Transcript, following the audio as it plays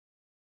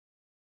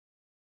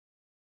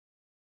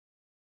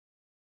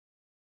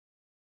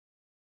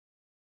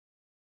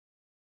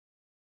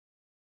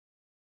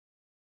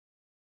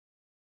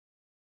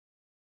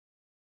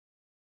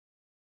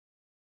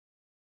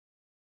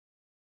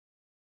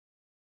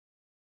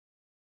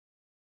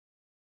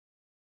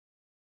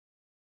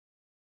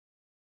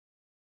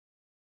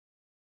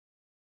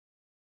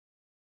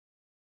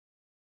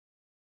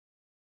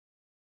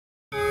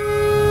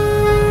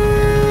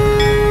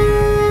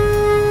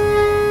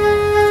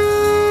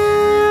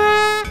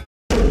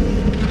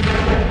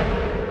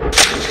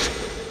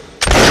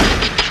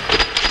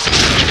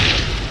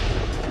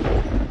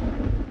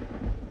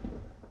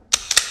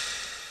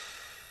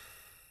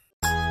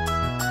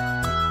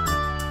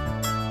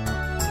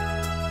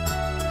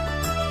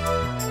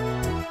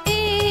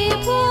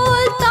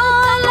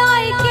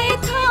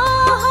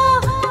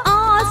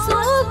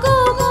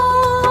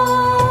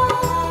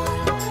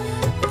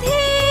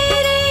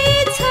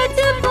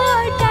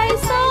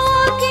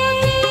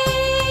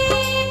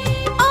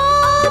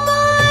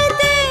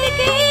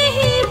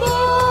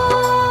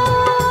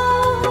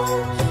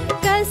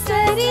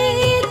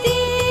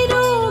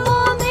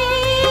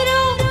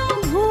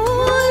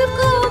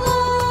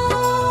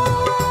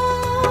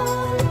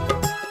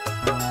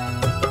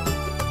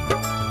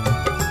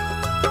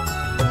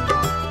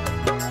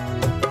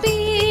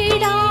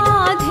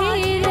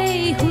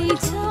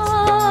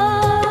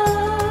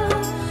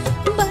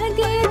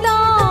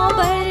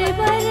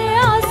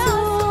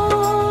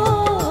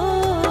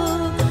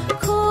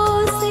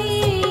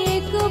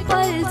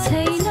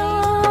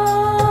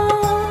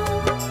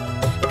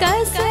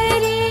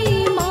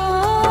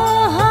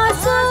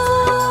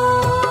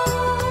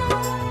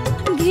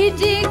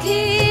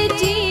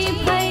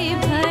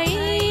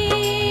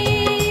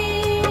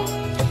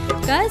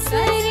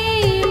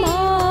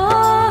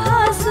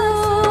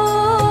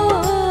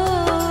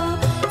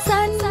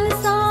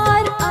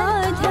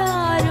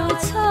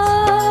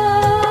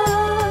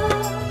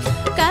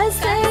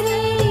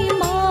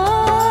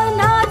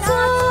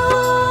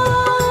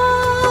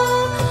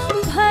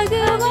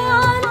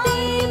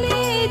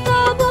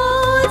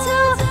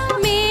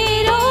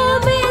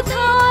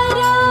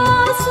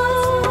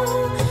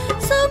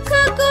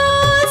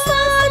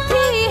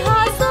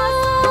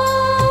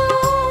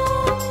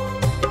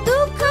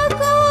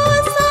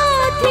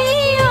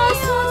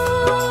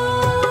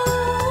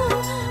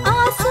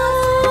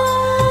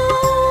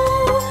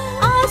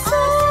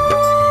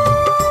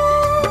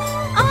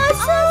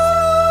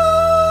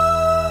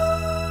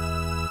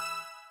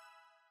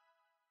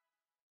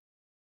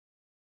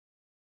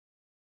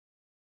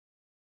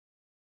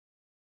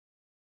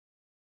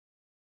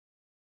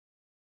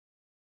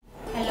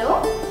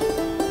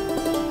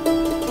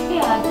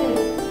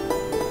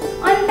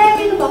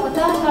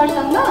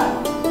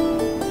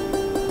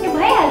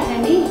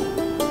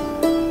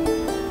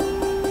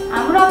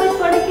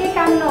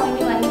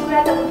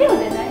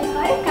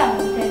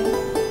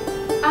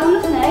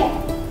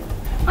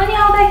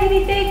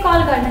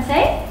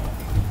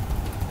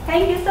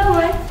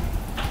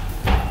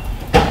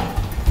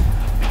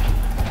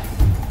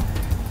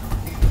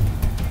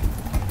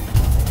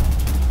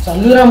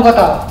चल्लुराम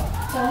कता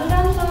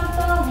चल्लुराम सर त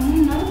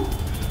हुनुहुन्न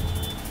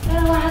तर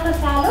उहाँ त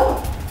सालो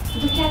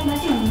दुखियात्मा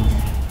चाहिँ हुनुहुन्छ।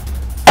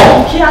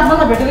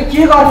 दुखियात्मालाई भेटेर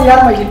के गर्ने यार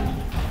मैले?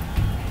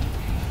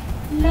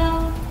 ल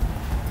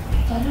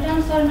चल्लुराम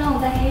सर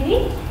नहुँदाखेरि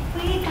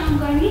कोही काम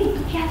गर्ने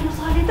दुखियात्मा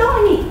सरले त हो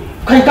नि।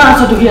 खै कहाँ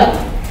छ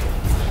दुखियात्मा?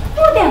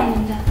 त्यो त्यहाँ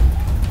हुनुहुन्छ।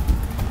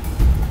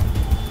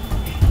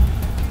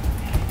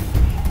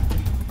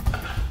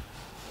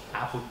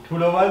 आफू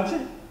ठुलो मान्छे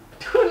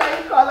ठुलै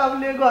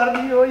कलमले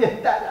गर्ने हो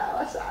यता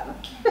जावा सानो।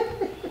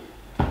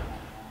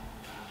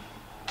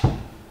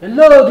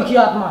 हेलो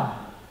दुखियात्मा,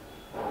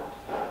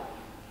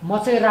 म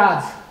चाहिँ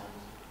राज,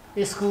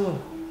 यसको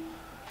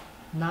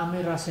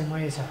नामै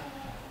रहस्यमय छ।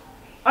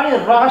 अनि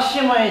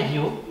रहस्यमय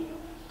ज्यू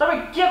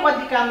तपाईँ के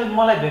कति कामले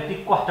मलाई भेट्ने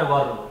कष्ट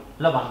गर्नु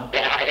ल भन्नु?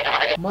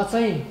 म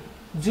चाहिँ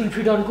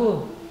जुल्फिडनको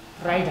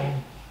राइट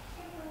ह्यान्ड,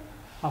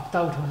 हप्ता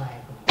उठाउन आएको।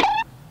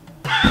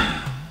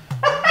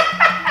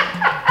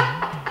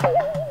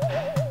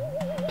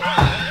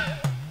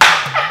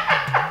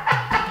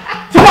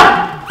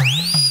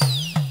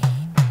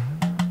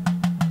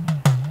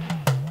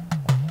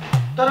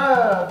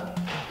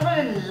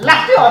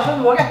 लास्टै हर्षण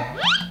हो क्या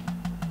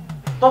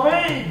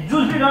तपाईँ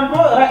जुल्फिडनको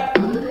राइट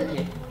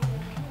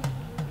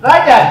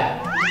ह्यान्ड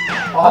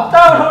हप्ता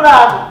उठाउन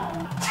आएको।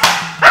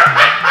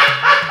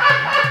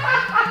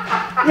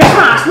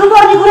 यसमा हाँस्नु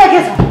पर्ने कुरा के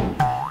छ?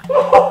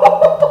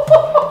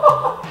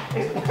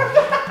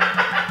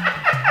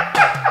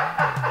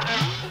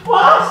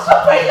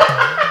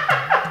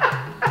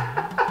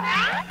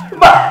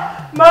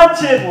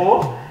 मान्छेको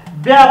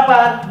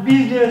व्यापार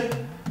बिजनेस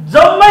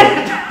जम्मै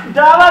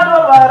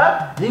डामाडोल भएर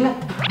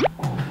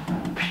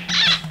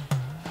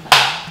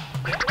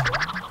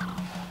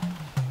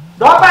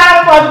धपाएर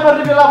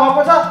बस्नुपर्ने बेला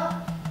भएको छ।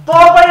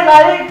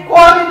 तपाईँलाई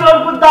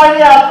करिडोरको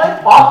दाहिने हातलाई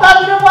हप्ता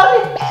दिनु पर्ने।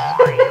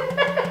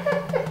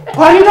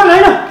 करिडोर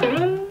होइन,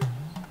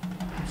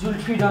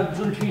 जुल्फिडन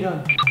जुल्फिडन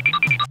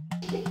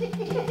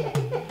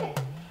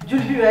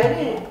जुल्फी भयो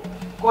नि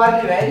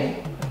कर्ली भयो नि।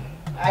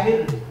 आखिर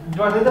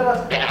डढ्दै त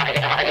बस्छ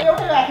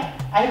एउटै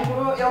आखिर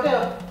कुरो एउटै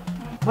हो।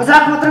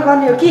 मजाक मात्र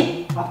गर्ने हो कि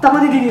हप्ता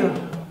पनि दिने हो?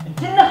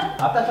 किन्न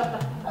हप्ता सप्ता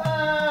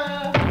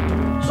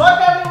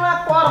सरकारले उहाँ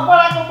कर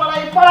बढाएको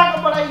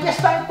बढाइ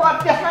यसमा कर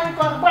त्यसमा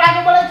कर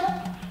बढाएको बढाइ छ।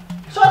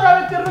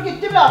 सरकारले तिर्नु कि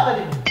तिमीले हप्ता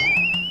दिनु?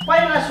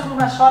 पहिला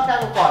सुरुमा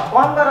सरकारको कर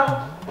कम गरौ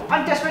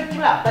अनि त्यसपछि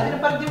तिमीले हप्ता दिनु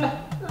पर्यो। तिमीलाई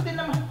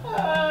दिनमा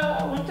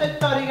हुन्छ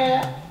तरिका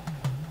या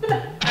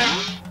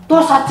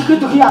तँ साँच्चीकै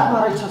दुखी आत्मा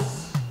रहेछस्।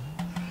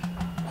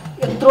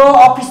 यत्रो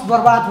अफिस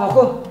बर्बाद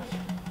भएको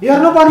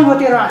हेर्नु पर्ने हो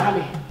तेरो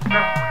आँखाले।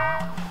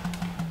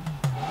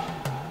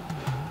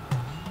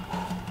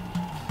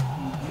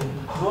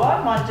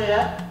 मान्छे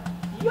यार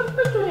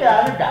एकैचोटि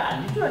आएर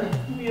ढालिदिन्छु अनि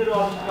मेरो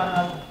अफिसमा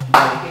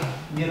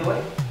मेरो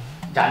भाइ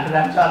झान्डु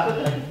राख्छ अर्को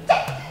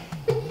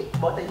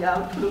म त यहाँ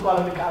ठुलो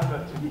कलमले काम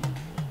गर्छु कि।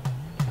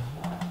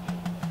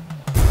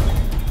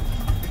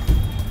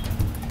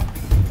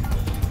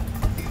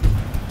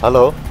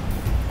 हेलो,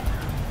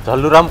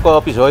 झल्लुरामको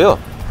अफिस हो यो?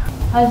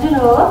 हजुर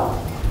हो।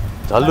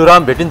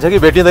 झल्लुराम भेटिन्छ कि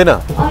भेटिँदैन?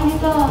 अहिले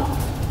त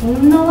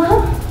हुन्न उहाँ।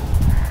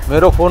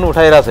 मेरो फोन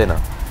उठाइरहेको छैन,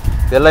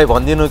 त्यसलाई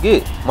भनिदिनु कि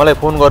मलाई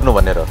फोन गर्नु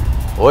भनेर।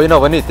 होइन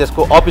भने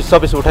त्यसको अफिस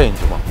सफिस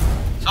उठाइदिन्छु, म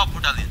सब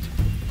फुटालिदिन्छु।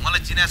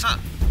 मलाई चिना छ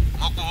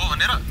म को हो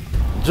भनेर?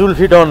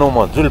 जुल्फिडन हो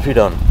म,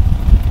 जुल्फिडन।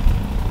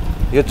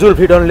 यो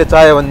जुल्फिडनले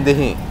चाह्यो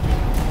भनेदेखि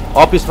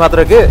अफिस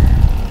मात्र के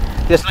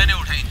त्यसलाई नै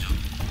उठाइदिन्छु।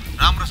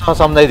 राम्रोसँग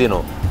सम्झाइदिनु,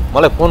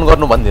 मलाई फोन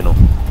गर्नु भनिदिनु।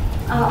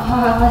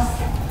 हस्।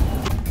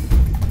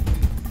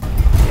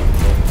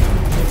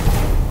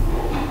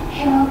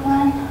 हे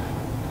भगवान,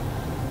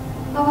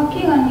 अब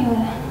के गर्ने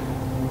होला?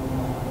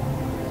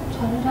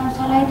 झल्लुराम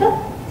सरलाई त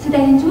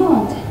सिधाइदिन्छु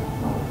भन्छ।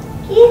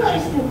 के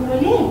गरेछ त्यो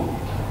कुरोले?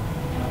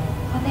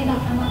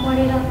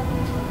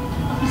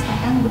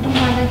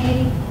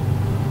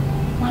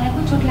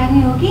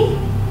 कि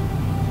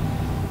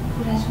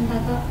कुरा सुन्दा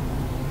त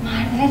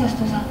मार्दै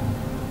जस्तो छ।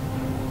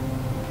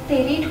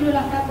 धेरै ठुलो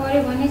लफडा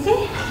पर्यो भने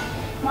चाहिँ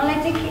मलाई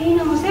चाहिँ केही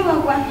नहोस् है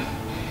भगवान्,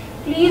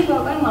 प्लिज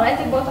भगवान् मलाई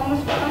चाहिँ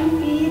बचाउनुहोस् भगवान्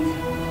प्लिज।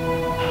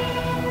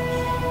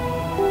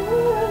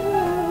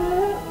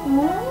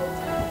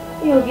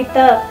 यो गीत त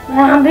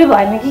राम्रै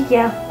भएन कि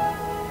क्या,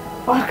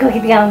 अर्को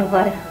गीत गाउनु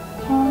पर्यो।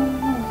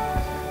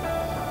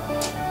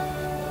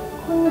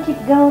 कुन गीत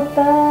गाउँ त?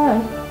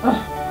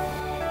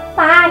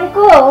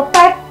 पानको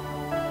पात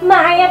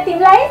माया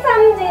तिमीलाई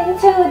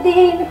सम्झिन्छु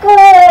दिनको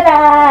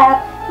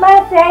रातमा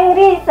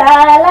स्याङ्री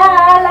सालाला।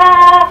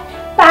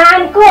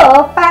 पानको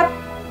पात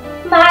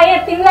माया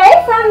तिमीलाई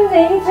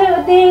सम्झिन्छु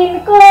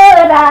दिनको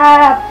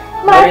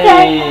रातमा।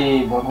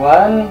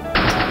 भगवान्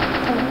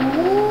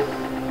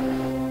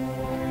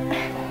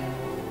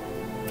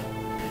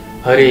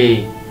अरे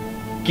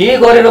के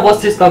गरेर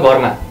बस्छिस् त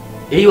घरमा?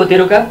 यही हो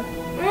तेरो काम?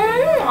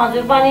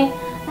 हजुर पनि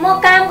म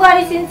काम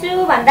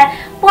गरिसिन्छु भन्दा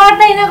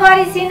पर्दैन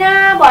गरिसिन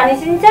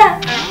भनिसिन्छ।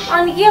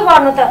 अनि के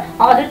गर्नु त,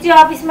 हजुर चाहिँ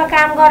अफिसमा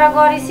काम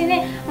गरिसिने,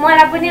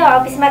 मलाई पनि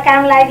अफिसमा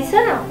काम लगाइदिन्छ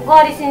न,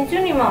 गरिसिन्छु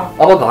नि म।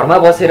 अब घरमा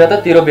बसेर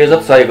त तेरो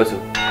बेइज्जत सहेको छु,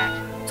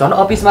 झन्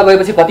अफिसमा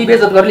गएपछि कति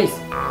बेइज्जत गर्लिस्?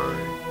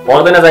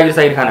 पर्दैन जागिर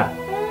सागिर खाना।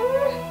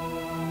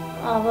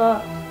 अब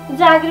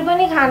जागिर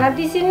पनि खाना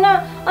दिसिन्न,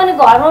 अनि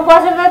घरमा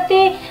बसेर त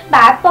त्यही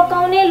भात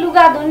पकाउने,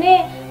 लुगा धुने,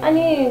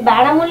 अनि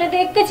भाडा मूल्य त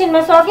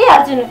एकैछिनमा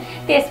सकिहाल्छु नि।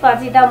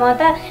 त्यसपछि त म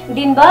त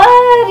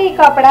दिनभरि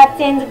कपडा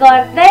चेन्ज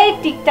गर्दै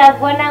टिकटक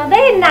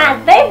बनाउँदै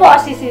नाच्दै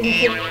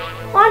बसिसिन्छु।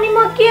 अनि म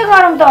के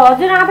गरौँ त,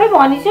 हजुर आफै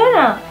भनिसो न।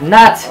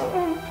 नाच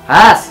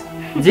हाँस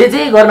जे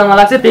गर्न मन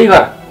लाग्छ त्यही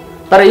गर,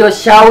 तर यो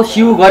स्याउ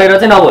सिउ गरेर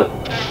चाहिँ नबोल।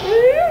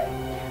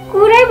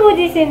 कुरै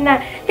बुझिसिन्न,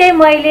 त्यही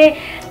मैले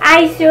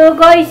आइस्यो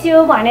गइस्यो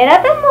भनेर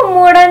त म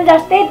मोडर्न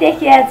जस्तै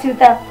देखिएको छु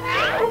त।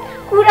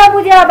 कुरा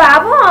बुझ्यो भए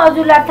पो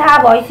हजुरलाई थाहा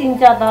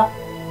भइसिन्छ त।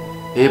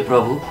 हे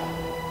प्रभु,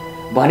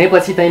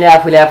 भनेपछि तैँले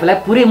आफूलाई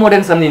पुरै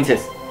मोडर्न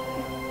सम्झिन्छस्,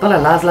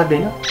 तँलाई लाज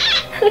लाग्दैन?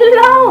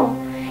 लौ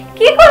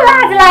के को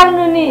लाज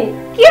लाग्नु नि,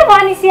 के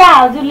भनिस्या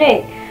हजुरले?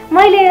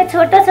 मैले यो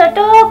छोटो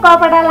छोटो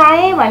कपडा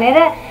लाएँ भनेर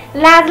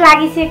लाज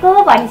लागिसकेको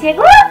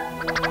भनिसकेको?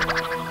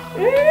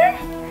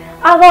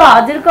 अब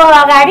हजुरको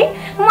अगाडि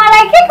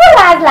मलाई के को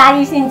लाज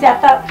लागिसिन्छ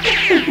त?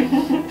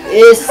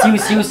 ए सिउ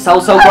सिउ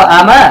साउसाउको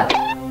आमा,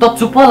 त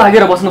चुप्प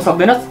लागेर बस्न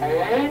सक्दैनस्?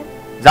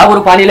 जा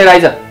बरु पानी लिएर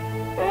आइज।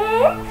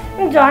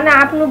 झन्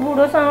आफ्नो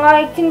बुढोसँग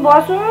एकछिन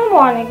बसौँ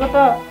भनेको त।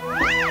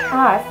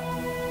 हस्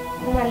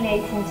म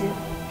ल्याइदिन्छु।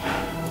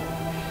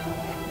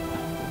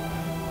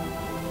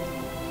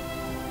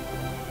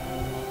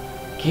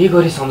 के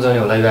गरी सम्झाउने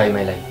होला यो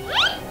आइमाईलाई?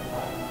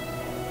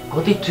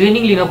 कति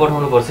ट्रेनिङ लिन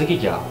पठाउनु पर्छ कि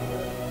क्या?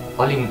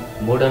 अलि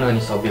मोडर्न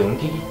अनि सभ्य हुन्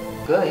कि?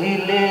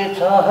 कहिले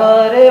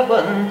छहरे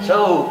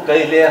बन्छौ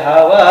कहिले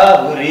हावा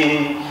हुरी,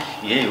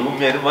 यही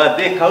उमेरमा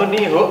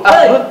देखाउने हो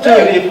आफ्नो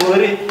चोरी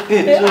पुरी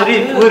चोरी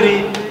पुरी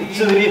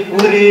चोरी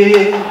पुरी।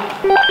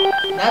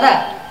 दादा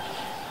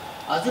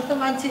हजुर त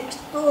मान्छे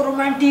यस्तो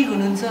रोमान्टिक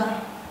हुनुहुन्छ,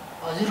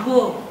 हजुरको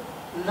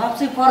लभ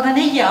चाहिँ पर्दैन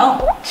क्या हो?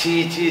 छि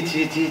छि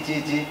छि छि छि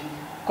छि,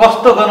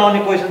 कस्तो गनाउने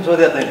क्वेसन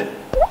सोधे तैँले?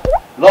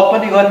 लभ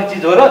पनि गर्ने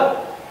चिज हो र?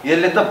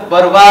 यसले त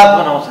बर्बाद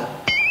बनाउँछ।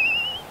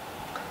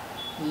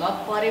 लभ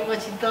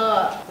परेपछि त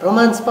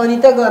रोमान्स पनि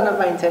त गर्न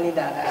पाइन्छ नि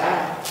दादा।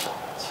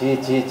 छि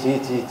छि छि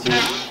छि छि,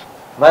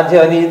 मान्छे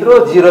अनि यत्रो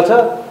जिरो छ,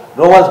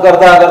 रोमान्स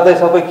गर्दा गर्दै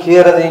सबै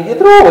खिएर चाहिँ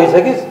यत्रो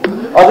भइसकिस्,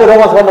 अझै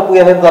रोमान्स गर्न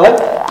पुगेको छैन तँलाई?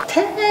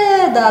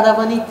 दादा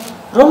पनि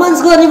रोमान्स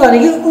गर्ने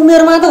भनेको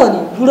उमेरमा त हो नि,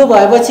 बुढो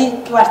भएपछि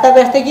वास्ता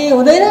व्यस्ता केही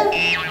हुँदैन।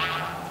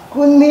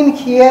 कुन दिन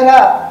खिएर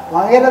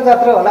भँगेर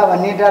जत्रो होला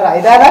भन्ने डर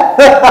है दादा?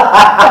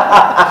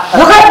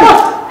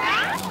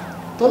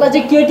 तँलाई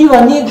चाहिँ केटी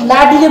भन्ने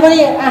लाडीले पनि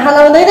आँखा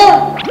लाउँदैन,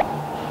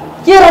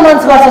 के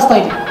रोमान्स गर्छस्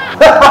तैँले?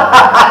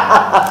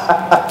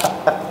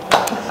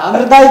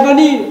 हाम्रो दाइ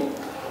पनि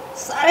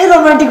साह्रै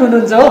रोमान्टिक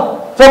हुनुहुन्छ हो।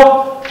 चुप,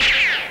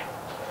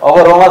 अब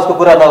रोमान्सको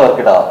कुरा नगर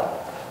केटा,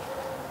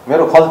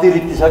 मेरो खल्ती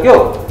रित्तिसक्यो,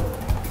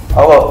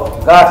 अब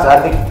गाँठ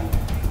झार्ने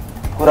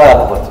कुरा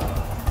गर्नुपर्छ,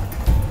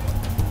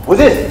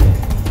 बुझिस्?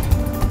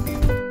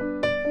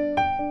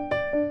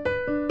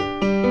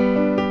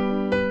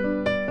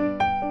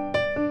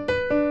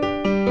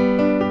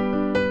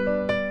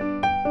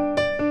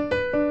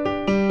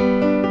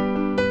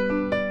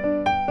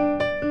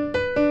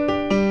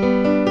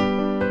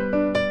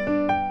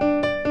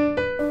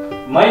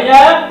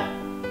 मैया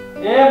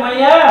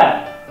मैया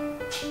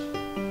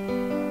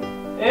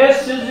ए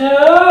सुजु।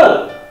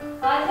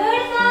 हजुर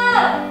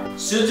सर।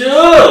 सुजु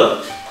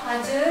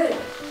हजुर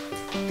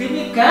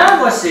तिमी कहाँ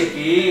बसे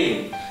कि?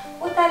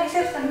 उता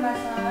रिसेप्सनमा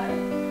सर।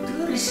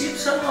 त्यो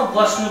रिसेप्सनमा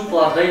बस्नु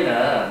पर्दैन,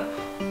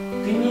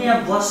 तिमी यहाँ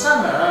बस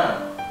न।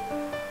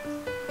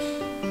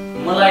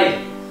 मलाई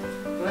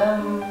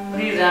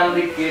राम्री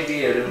राम्री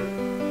केटीहरू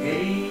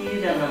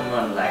हेरिरहन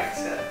मन लाग्छ,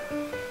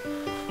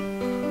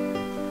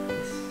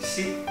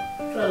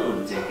 शीतल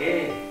हुन्छ के?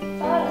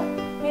 सर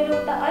मेरो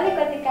उता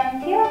अलिकति काम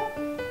थियो।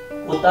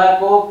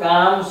 उताको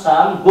काम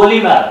साम गोली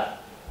मार।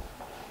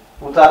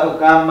 उताको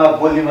काममा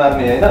गोली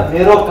मार्ने होइन,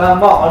 मेरो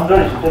काममा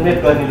अन्डर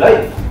एस्टिमेट गर्नेलाई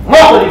म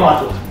पनि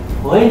गर्छु।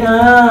 होइन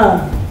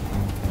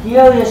के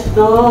हो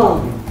यस्तो?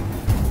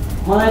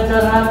 मलाई त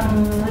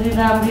राम्री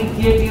राम्री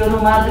केटीहरू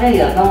मात्रै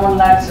हेर्न मन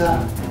लाग्छ,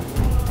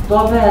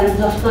 तपाईँहरू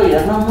जस्तो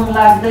हेर्न मन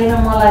लाग्दैन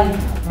मलाई।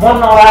 मन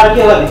नलाएर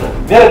के गरिन्छ?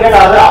 मेरो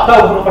केटाहरूलाई हप्ता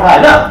उठ्नु पठायो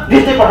होइन,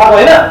 लिस्टै पठाएको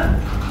होइन?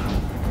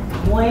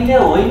 मैले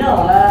होइन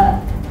होला,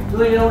 त्यो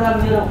एउटा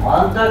मेरो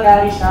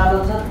हन्तकारी सालो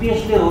छ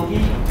त्यसले हो कि?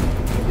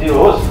 जे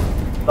होस्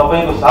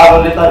तपाईँको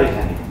सालोले त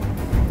रेखानी,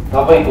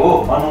 तपाईँको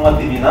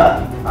अनुमति बिना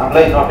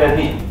हामीलाई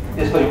नटेर्ने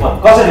त्यसको रिपोर्ट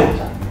कसरी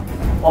हुन्छ?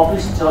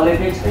 अफिस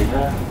चलेकै छैन,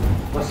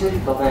 कसरी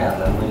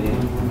तपाईँहरूलाई मैले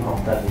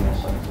हप्ता दिन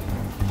सक्छु?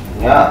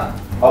 यहाँ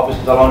अफिस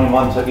चलाउने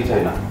मन छ कि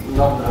छैन?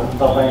 नत्र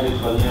तपाईँले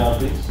खोल्ने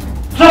अफिस?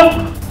 चुप!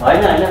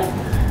 होइन होइन,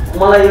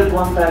 मलाई यो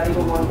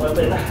कन्ट्राक्टको मन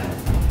पर्दैन।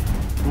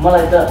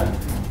 मलाई त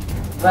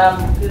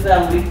राम्री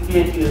राम्री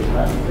केटीहरू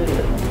मात्रै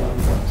हेर्न मन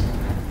पर्छ।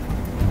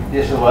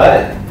 त्यसो भए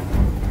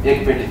एक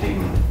पेटी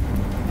टिक्नु।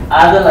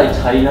 आजलाई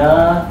छैन,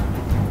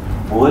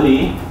 भोलि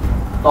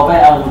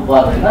तपाईँ आउनु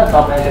पर्दैन,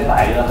 तपाईँले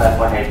भाइहरूलाई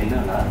पठाइदिनु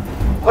न।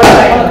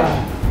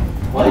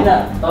 होइन,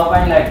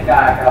 तपाईँलाई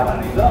काका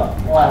भनेको,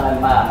 उहाँलाई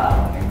मामा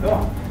भनेको,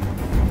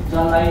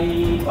 जसलाई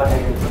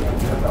पठाइदिनु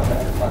हुन्छ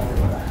तपाईँहरू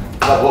कतिवटा।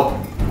 ल हो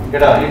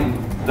केटाहरू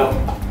ल,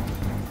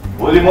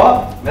 भोलि म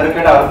मेरो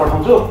केटाहरू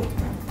पठाउँछु,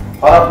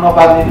 फरक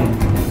नपार्ने नि।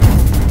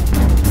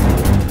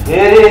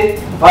 फेरि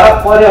फरक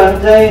पर्यो भने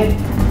चाहिँ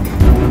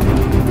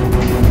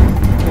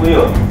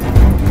उयो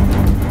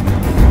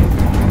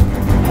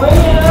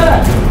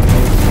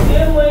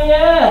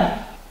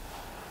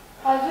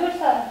हजुर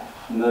सर।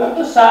 मेरो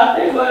त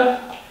साथै गयो,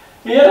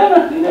 हेर न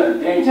तिनीहरू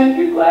टेन्सन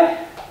कि गए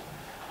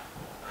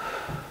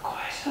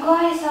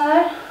सर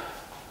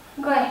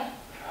गए।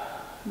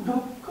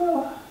 ढुक्क,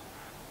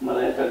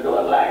 मलाई त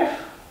डर लाग्यो।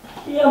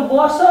 यहाँ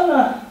बस न,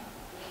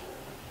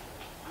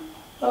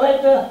 मलाई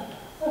त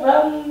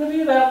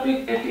राम्री राम्री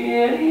केटी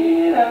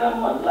हेरिरहन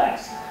मन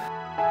लाग्छ।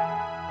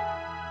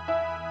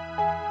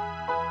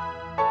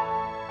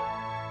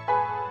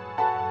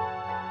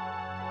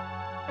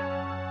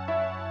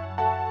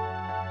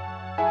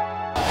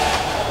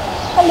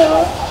 हेलो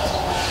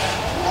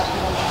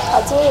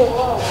हजुर,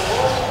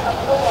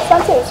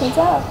 साँच्चै सुन्छ?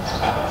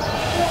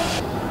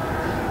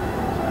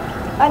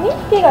 अनि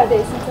के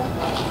गर्दै सुन्छ?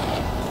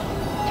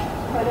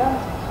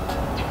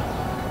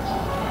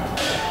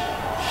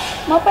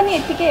 म पनि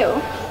यत्तिकै हो,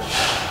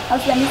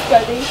 हजुरलाई मिस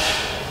गर्दै।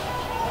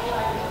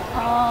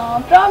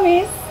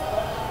 प्रमिस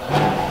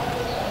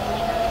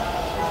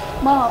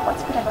म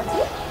पछि कुरा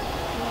गर्छु।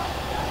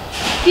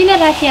 किन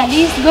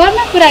राखिहालिस्, गर्न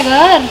कुरा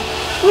गर।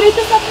 पुरै त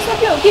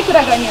सक्यो, के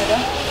कुरा गर्ने हो र?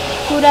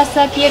 कुरा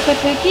सकिएको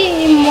थियो कि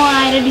म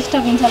आएर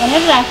डिस्टर्ब हुन्छ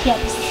भनेर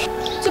राखिहालिस्।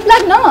 चुप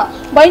लाग न,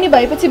 बहिनी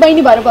भएपछि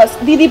बहिनी भएर बस,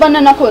 दिदी बन्न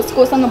नखोज।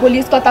 कोसँग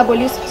बोलिस्, कता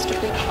बोलिस्।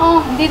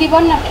 दिदी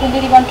बन्न, ठुल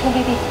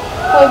दिदी।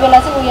 कोही बेला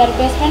चाहिँ उनीहरू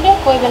बेस्ट फ्रेन्ड हो,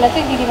 कोही बेला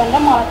चाहिँ दिदी भनेर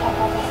मलाई थाहा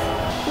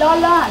पाउँछ। ल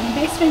हामी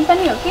बेस्ट फ्रेन्ड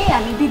पनि हो कि,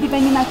 हामी दिदी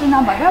बहिनी मात्र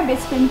नभएर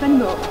बेस्ट फ्रेन्ड पनि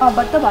हो। अब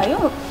त भयो।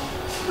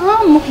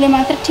 मुखले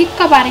मात्र ठिक्क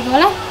पारेको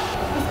होला,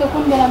 उसको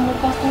कुन बेला मुख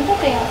कस्तो हुन्छ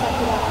त्यही अनुसार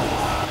कुरा गर्छ।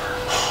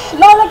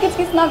 ल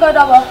किचकिच नगर,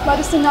 अब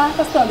बरु सुन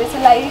कस्तो हुँदैछ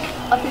लाइफ,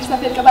 अफिस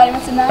सफियरको बारेमा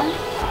सुन।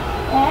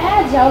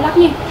 झ्याउ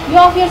लाग्ने, यो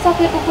अफेयर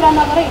सफेयरको कुरा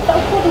नगर है,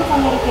 टाउको दुख्छ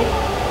मेरो फेरि।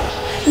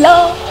 ल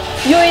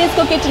यो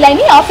एजको केटीलाई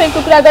नि अफेयरको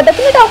कुरा गर्दा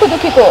किन टाउको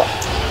दुखेको?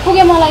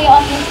 पुगे मलाई यो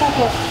अफेयर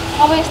सफेयर,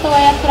 अब यस्तो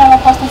याद कुरामा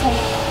फस्नु छैन,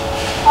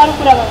 अरू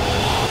कुरा गर।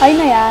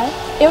 होइन यार,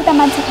 एउटा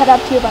मान्छे खराब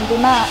थियो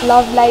भन्दैमा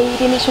लभलाई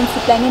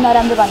रिलेसनसिपलाई नै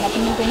नराम्रो भन्न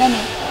पनि मिल्दैन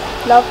नि।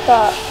 लभ त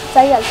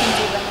चाहिहाल्छ नि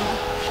जीवनमा।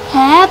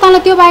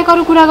 तँलाई त्यो बाहेक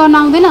अरू कुरा गर्न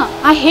आउँदैन?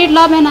 I hate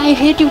love and I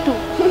hate you to.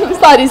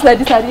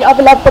 Sorry, अब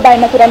लभको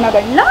बारेमा कुरा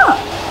नगर्नु ल।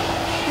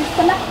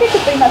 त्यस्तो लास्टै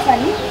थुप्रै नछ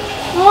नि।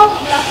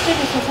 लास्टै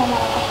त्यस्तो छ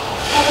मलाई त,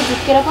 अब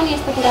झुक्केर पनि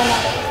यस्तो कुरा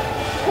नगर।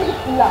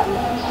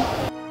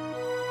 ल